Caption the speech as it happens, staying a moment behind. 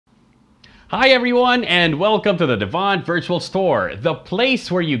Hi everyone, and welcome to the Devant Virtual Store, the place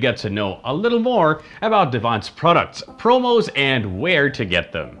where you get to know a little more about Devant's products, promos, and where to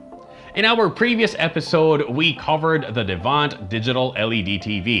get them. In our previous episode, we covered the Devant Digital LED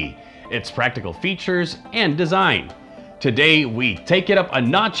TV, its practical features and design. Today, we take it up a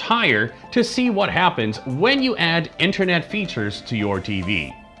notch higher to see what happens when you add internet features to your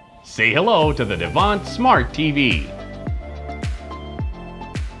TV. Say hello to the Devant Smart TV.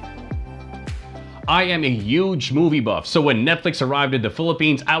 I am a huge movie buff, so when Netflix arrived in the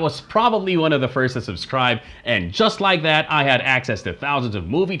Philippines, I was probably one of the first to subscribe, and just like that, I had access to thousands of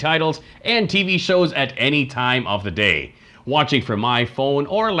movie titles and TV shows at any time of the day. Watching from my phone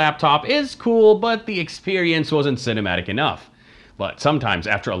or laptop is cool, but the experience wasn't cinematic enough. But sometimes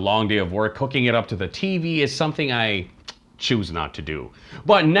after a long day of work, hooking it up to the TV is something I choose not to do.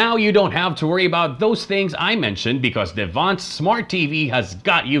 But now you don't have to worry about those things I mentioned because Devant Smart TV has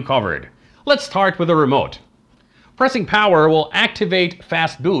got you covered. Let's start with the remote. Pressing power will activate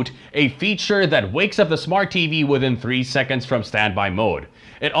Fast Boot, a feature that wakes up the Smart TV within 3 seconds from standby mode.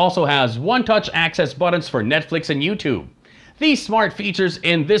 It also has one-touch access buttons for Netflix and YouTube. These smart features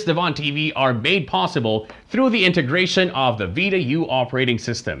in this Devant TV are made possible through the integration of the Vita U operating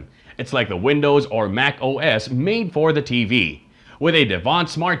system. It's like the Windows or Mac OS made for the TV. With a Devant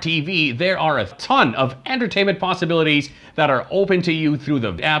Smart TV, there are a ton of entertainment possibilities that are open to you through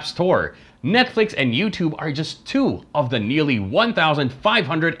the App Store. Netflix and YouTube are just two of the nearly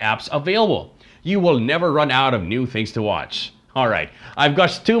 1,500 apps available. You will never run out of new things to watch. Alright, I've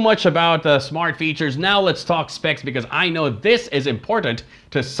gushed too much about the smart features. Now let's talk specs because I know this is important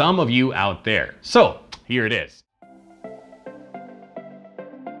to some of you out there. So, here it is.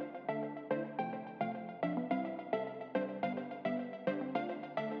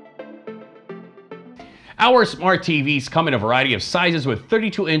 Our smart TVs come in a variety of sizes, with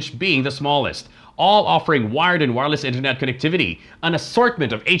 32-inch being the smallest, all offering wired and wireless internet connectivity, an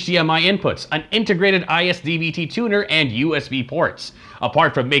assortment of HDMI inputs, an integrated ISDVT tuner, and USB ports.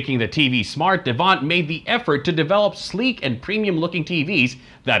 Apart from making the TV smart, Devant made the effort to develop sleek and premium-looking TVs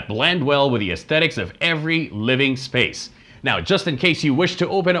that blend well with the aesthetics of every living space. Now, just in case you wish to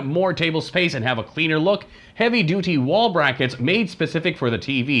open up more table space and have a cleaner look, heavy-duty wall brackets made specific for the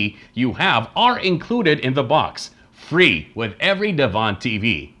TV you have are included in the box, free with every Devant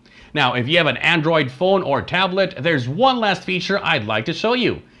TV. Now, if you have an Android phone or tablet, there's one last feature I'd like to show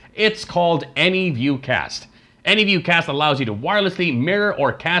you. It's called AnyViewCast. AnyViewCast allows you to wirelessly mirror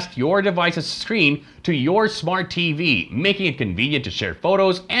or cast your device's screen to your smart TV, making it convenient to share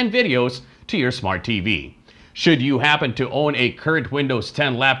photos and videos to your smart TV. Should you happen to own a current Windows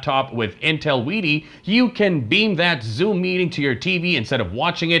 10 laptop with Intel Wheatie, you can beam that Zoom meeting to your TV instead of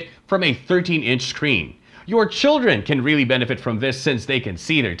watching it from a 13-inch screen. Your children can really benefit from this since they can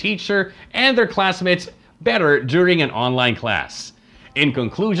see their teacher and their classmates better during an online class. In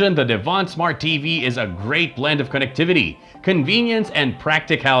conclusion, the Devant Smart TV is a great blend of connectivity, convenience, and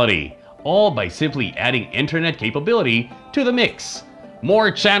practicality, all by simply adding internet capability to the mix.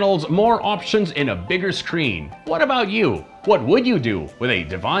 More channels, more options in a bigger screen. What about you? What would you do with a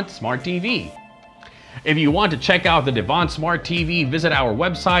Devant Smart TV? If you want to check out the Devant Smart TV, visit our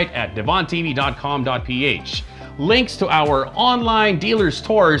website at devanttv.com.ph. Links to our online dealer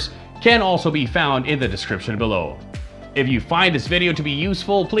stores can also be found in the description below. If you find this video to be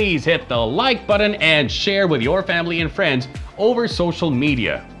useful, please hit the like button and share with your family and friends over social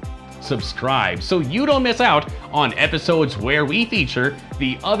media. Subscribe so you don't miss out on episodes where we feature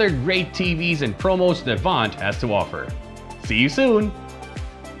the other great TVs and promos Devant has to offer. See you soon!